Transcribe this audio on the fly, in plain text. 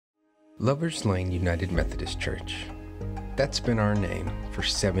Lovers Lane United Methodist Church. That's been our name for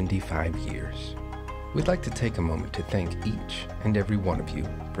 75 years. We'd like to take a moment to thank each and every one of you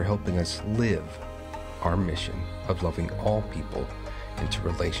for helping us live our mission of loving all people into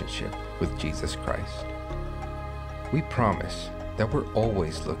relationship with Jesus Christ. We promise that we're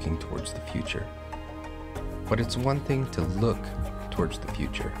always looking towards the future, but it's one thing to look towards the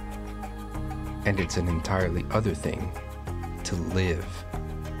future, and it's an entirely other thing to live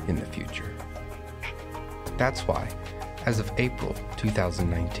in the future. That's why, as of April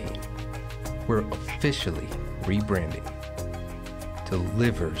 2019, we're officially rebranding to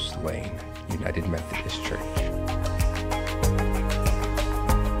Livers Lane United Methodist Church.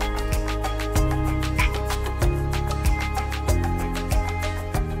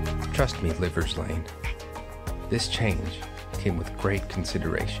 Trust me, Livers Lane, this change came with great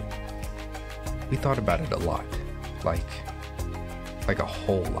consideration. We thought about it a lot, like a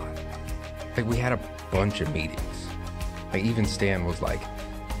whole lot. Like we had a bunch of meetings. Like even Stan was like,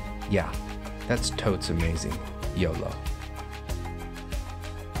 yeah, that's totes amazing, YOLO.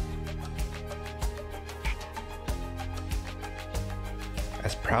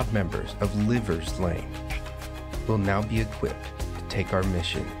 As proud members of Livers Lane, we'll now be equipped to take our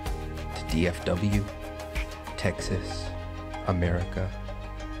mission to DFW, Texas, America,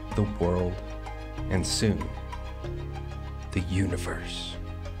 the world, and soon, the universe.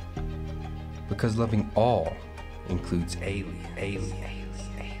 Because loving all includes aliens.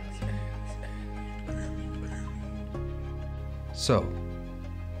 So,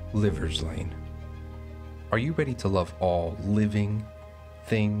 Livers Lane, are you ready to love all living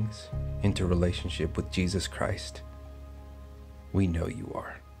things into relationship with Jesus Christ? We know you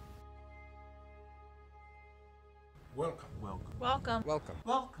are. Welcome. Welcome. Welcome.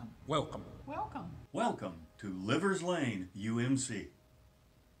 Welcome. Welcome. Welcome. Welcome to Livers Lane UMC.